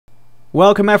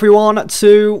Welcome everyone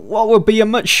to what will be a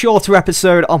much shorter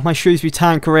episode of my Shrewsbury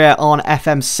Town career on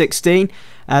FM16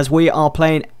 as we are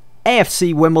playing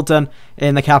AFC Wimbledon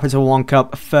in the Capital One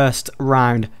Cup first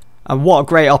round. And what a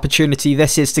great opportunity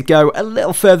this is to go a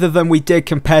little further than we did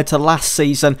compared to last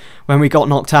season when we got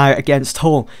knocked out against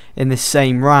Hull in this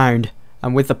same round.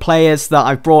 And with the players that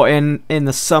I've brought in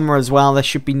the summer as well, there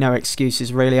should be no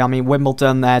excuses really. I mean,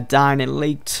 Wimbledon, they're down in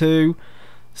League 2,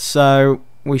 so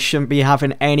we shouldn't be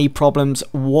having any problems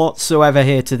whatsoever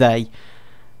here today.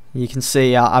 You can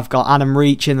see I've got Adam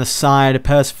Reach in the side,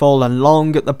 Percival and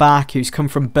Long at the back, who's come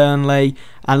from Burnley.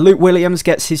 And Luke Williams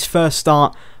gets his first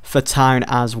start for Town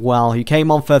as well, who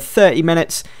came on for 30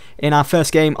 minutes in our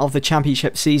first game of the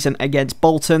Championship season against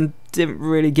Bolton. Didn't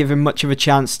really give him much of a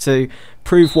chance to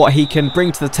prove what he can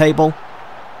bring to the table.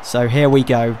 So here we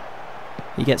go.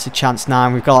 He gets a chance now,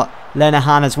 and we've got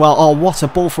Lenihan as well. Oh, what a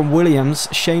ball from Williams.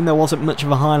 Shame there wasn't much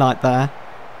of a highlight there.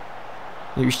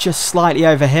 It was just slightly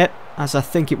overhit, as I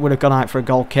think it would have gone out for a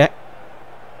goal kick.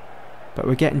 But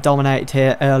we're getting dominated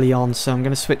here early on, so I'm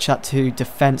going to switch that to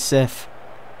defensive.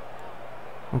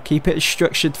 We'll keep it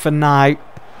structured for now,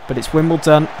 but it's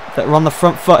Wimbledon that are on the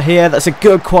front foot here. That's a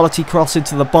good quality cross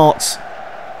into the box.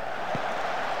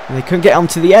 And they couldn't get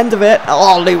onto the end of it.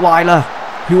 Oh, Lee Weiler,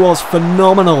 who was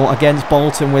phenomenal against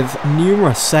Bolton with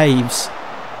numerous saves.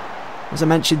 As I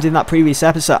mentioned in that previous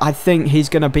episode, I think he's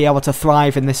going to be able to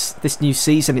thrive in this new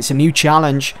season. It's a new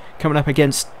challenge coming up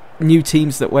against new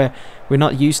teams that we're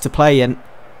not used to playing.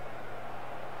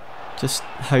 Just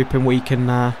hoping we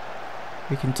can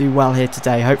do well here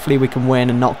today. Hopefully we can win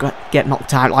and not get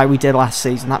knocked out like we did last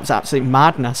season. That was absolute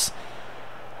madness.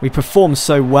 We performed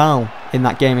so well in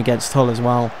that game against Hull as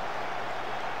well.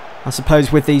 I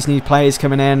suppose with these new players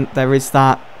coming in, there is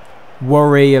that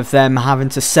worry of them having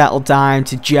to settle down,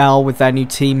 to gel with their new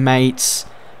teammates.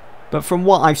 But from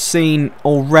what I've seen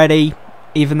already,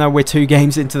 even though we're 2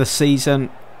 games into the season,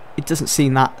 it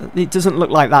doesn't look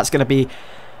like that's going to be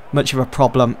much of a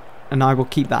problem. And I will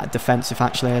keep that defensive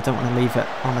actually. I don't want to leave it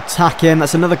on attacking.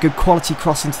 That's another good quality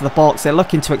cross into the box. They're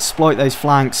looking to exploit those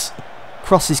flanks.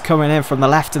 Crosses coming in from the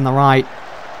left and the right.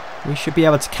 We should be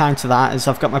able to counter that, as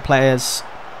I've got my players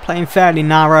playing fairly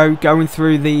narrow, going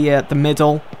through the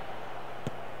middle.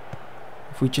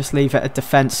 If we just leave it a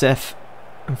defensive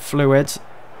and fluid,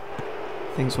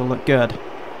 things will look good.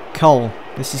 Cole,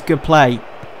 this is good play.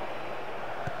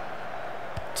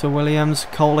 To Williams,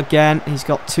 Cole again. He's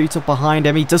got Tootle behind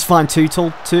him. He does find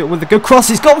Tootle. Tootle with a good cross.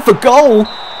 He's gone for goal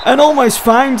and almost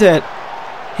found it.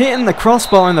 Hitting the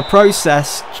crossbar in the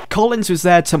process. Collins was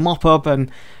there to mop up and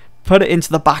put it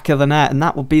into the back of the net, and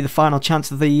that will be the final chance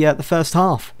of the first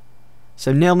half.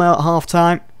 So 0-0 at half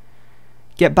time.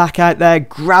 Get back out there,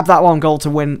 grab that 1 goal to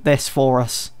win this for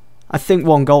us. I think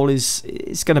 1 goal is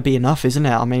going to be enough, isn't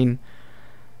it? I mean,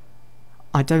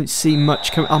 I don't see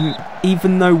much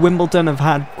even though Wimbledon have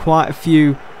had quite a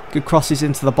few good crosses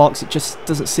into the box, it just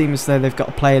doesn't seem as though they've got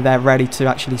a player there ready to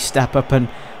actually step up and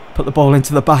put the ball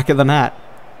into the back of the net.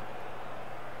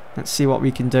 Let's see what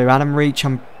we can do. Adam Reach,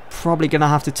 I'm probably going to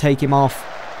have to take him off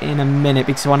in a minute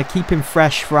because I want to keep him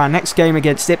fresh for our next game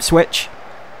against Ipswich.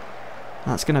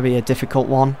 That's going to be a difficult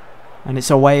one, and it's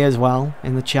away as well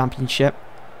in the Championship.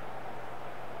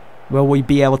 Will we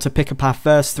be able to pick up our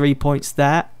first 3 points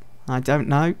there? I don't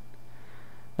know.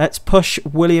 Let's push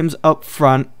Williams up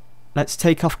front. Let's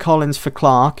take off Collins for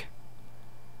Clark.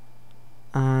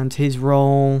 And his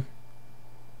role,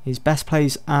 his best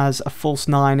plays as a false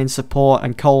 9 in support,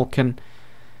 and Cole can,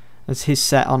 as his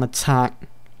set on attack,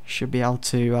 should be able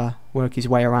to work his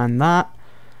way around that.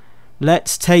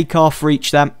 Let's take off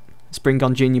Reach then. Let's bring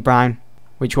on Junior Brown,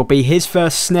 which will be his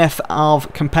first sniff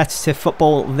of competitive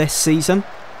football this season.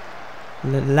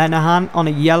 Lenihan on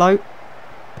a yellow.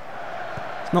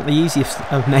 It's not the easiest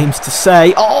of names to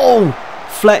say. Oh!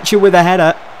 Fletcher with a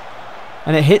header.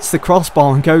 And it hits the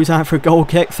crossbar and goes out for a goal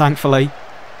kick, thankfully.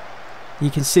 You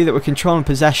can see that we're controlling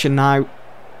possession now,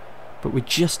 but we're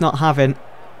just not having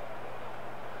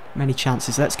many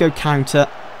chances. Let's go counter.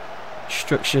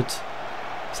 Structured.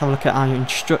 Let's have a look at our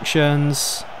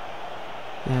instructions.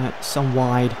 Yeah, it's on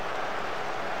wide.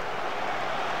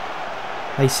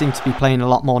 They seem to be playing a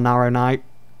lot more narrow now.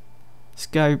 Let's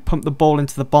go pump the ball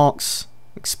into the box.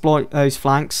 Exploit those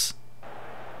flanks.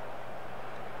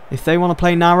 If they want to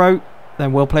play narrow,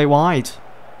 then we'll play wide.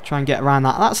 Try and get around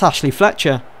that. That's Ashley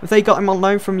Fletcher. Have they got him on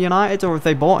loan from United, or have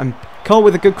they bought him? Cole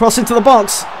with a good cross into the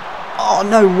box. Oh,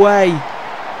 no way.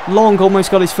 Long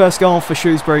almost got his first goal for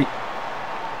Shrewsbury.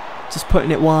 Just putting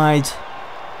it wide.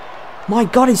 My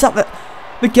God, is that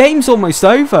the game's almost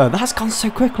over? That's gone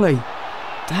so quickly.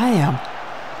 Damn.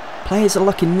 Players are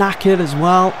looking knackered as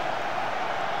well.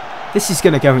 This is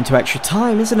going to go into extra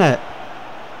time, isn't it?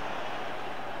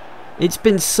 It's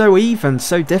been so even,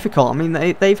 so difficult. I mean,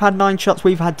 they've had 9 shots,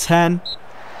 we've had 10.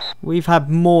 We've had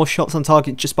more shots on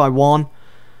target just by 1.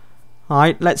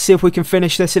 Alright, let's see if we can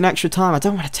finish this in extra time. I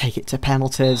don't want to take it to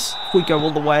penalties. If we go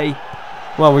all the way...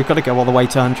 Well, we've got to go all the way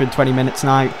to 120 minutes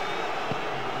now.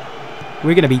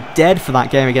 We're going to be dead for that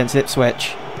game against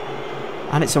Ipswich.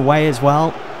 And it's away as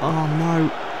well. Oh no.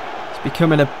 It's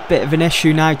becoming a bit of an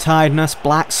issue now, tiredness.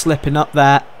 Black slipping up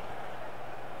there.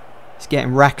 It's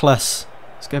getting reckless.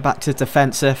 Let's go back to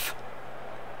defensive.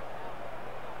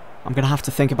 I'm going to have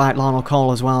to think about Lionel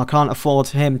Cole as well. I can't afford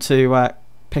him to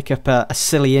pick up a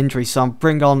silly injury, so I'll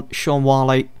bring on Sean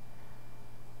Warley.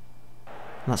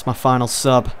 That's my final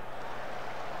sub.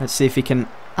 Let's see if he can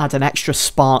add an extra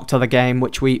spark to the game,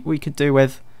 which we could do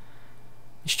with.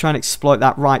 Just trying to exploit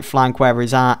that right flank where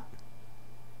he's at.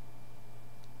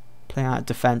 Play out of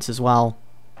defence as well.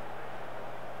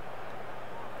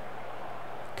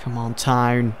 Come on,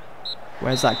 Town.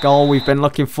 Where's that goal we've been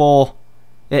looking for?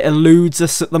 It eludes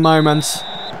us at the moment.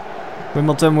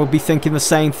 Wimbledon will be thinking the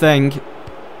same thing.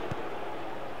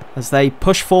 As they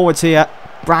push forwards here.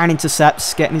 Brown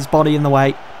intercepts, getting his body in the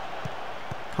way.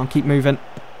 Can't keep moving.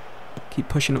 Keep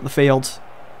pushing up the field.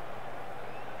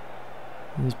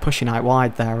 He's pushing out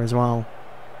wide there as well.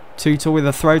 Tutor with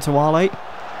a throw to Warley.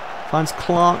 Finds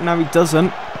Clark. No, he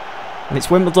doesn't. And it's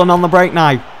Wimbledon on the break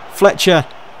now. Fletcher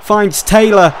finds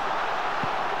Taylor.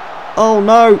 Oh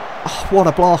no. Oh, what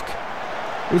a block.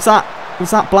 Was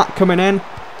that Black coming in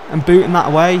and booting that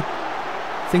away?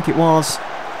 I think it was.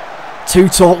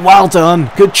 Tutor, well done.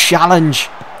 Good challenge.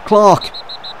 Clark.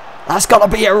 That's got to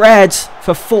be a red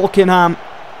for Falkingham.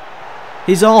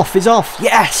 He's off. He's off.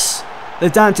 Yes. They're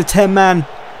down to 10 men.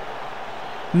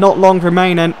 Not long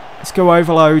remaining. Let's go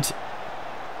overload.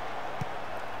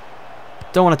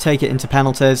 Don't want to take it into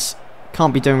penalties.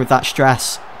 Can't be doing with that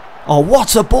stress. Oh,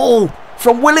 what a ball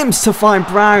from Williams to find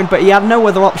Brown. But he had no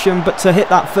other option but to hit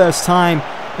that first time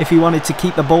if he wanted to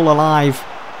keep the ball alive.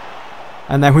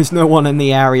 And there was no one in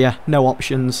the area. No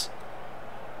options.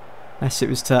 Unless it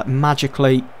was to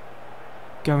magically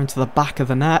go into the back of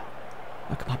the net.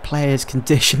 Look at my players'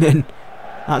 conditioning.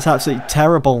 That's absolutely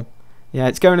terrible. Yeah,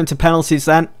 it's going into penalties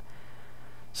then.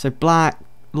 So Black,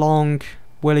 Long,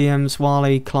 Williams,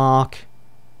 Warley, Clark.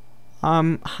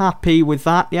 I'm happy with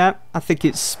that, yeah. I think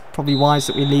it's probably wise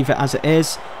that we leave it as it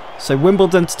is. So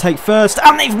Wimbledon to take first.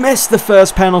 And they've missed the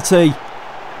first penalty.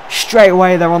 Straight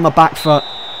away they're on the back foot.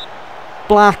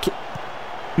 Black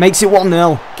makes it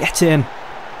 1-0. Get in.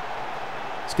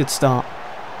 It's a good start.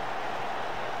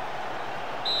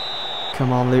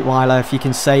 Come on, Luke Weiler, if you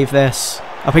can save this.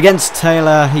 Up against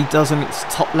Taylor, he doesn't. It's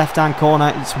top left-hand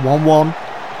corner. It's 1-1.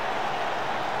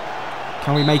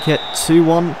 Can we make it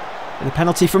 2-1? And the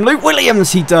penalty from Luke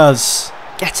Williams, he does.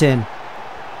 Get in.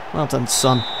 Well done,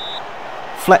 son.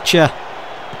 Fletcher.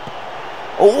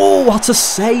 Oh, what a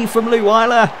save from Luke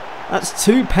Weiler. That's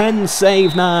 2 pens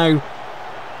saved now.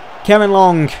 Kevin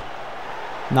Long.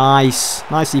 Nice.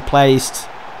 Nicely placed.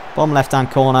 Bottom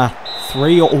left-hand corner.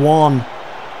 3-1.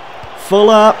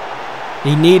 Fuller.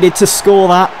 He needed to score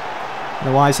that.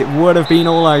 Otherwise it would have been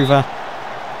all over.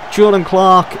 Jordan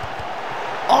Clark.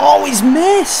 Oh, he's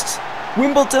missed.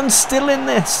 Wimbledon's still in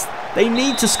this. They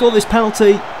need to score this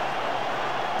penalty.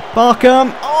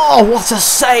 Barkham. Oh, what a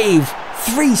save.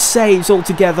 3 saves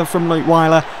altogether from Luke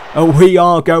Weiler. And we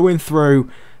are going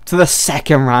through to the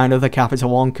second round of the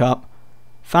Capital One Cup.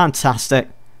 Fantastic.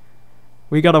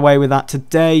 We got away with that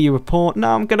today, you report.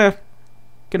 No, I'm gonna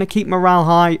keep morale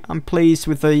high. I'm pleased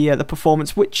with the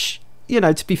performance, which, you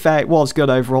know, to be fair, it was good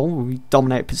overall. We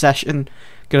dominated possession,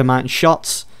 good amount of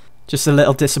shots. Just a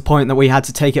little disappointing that we had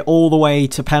to take it all the way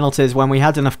to penalties when we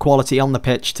had enough quality on the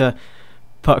pitch to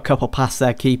put a couple past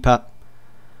their keeper.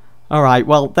 Alright,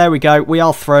 well, there we go. We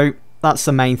are through. That's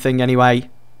the main thing anyway.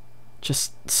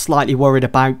 Just slightly worried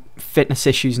about fitness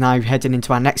issues now heading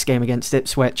into our next game against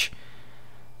Ipswich.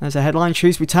 There's a headline.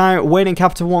 Shrewsbury Town winning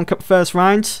Capital One Cup first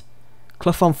round.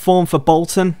 Clough on form for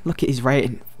Bolton. Look at his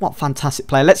rating. What fantastic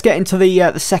player. Let's get into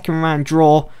the second round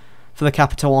draw for the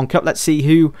Capital One Cup. Let's see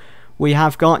who we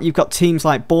have got. You've got teams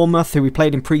like Bournemouth, who we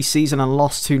played in pre-season and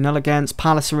lost 2-0 against.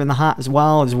 Palace are in the hat as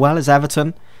well as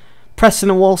Everton.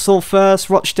 Preston and Walsall first.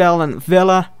 Rochdale and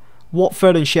Villa.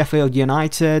 Watford and Sheffield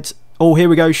United. Oh, here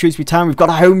we go, Shrewsbury Town. We've got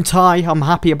a home tie. I'm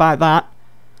happy about that.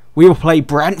 We will play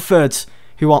Brentford,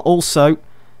 who are also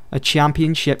a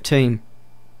championship team.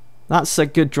 That's a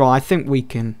good draw. I think we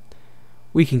can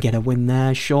get a win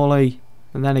there, surely.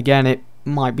 And then again, it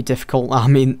might be difficult. I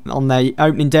mean, on the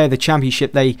opening day of the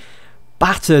championship, they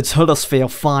battered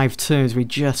Huddersfield 5-2, as we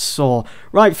just saw.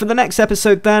 Right, for the next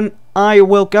episode then, I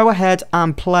will go ahead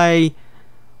and play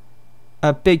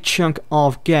a big chunk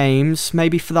of games,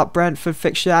 maybe for that Brentford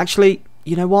fixture. Actually,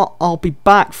 you know what? I'll be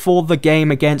back for the game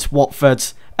against Watford,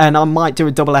 and I might do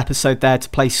a double episode there to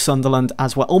play Sunderland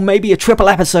as well, or maybe a triple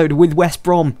episode with West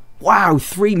Brom. Wow,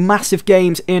 3 massive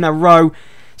games in a row.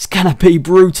 It's gonna be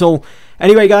brutal.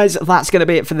 Anyway, guys, that's gonna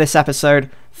be it for this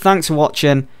episode. Thanks for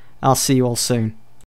watching. I'll see you all soon.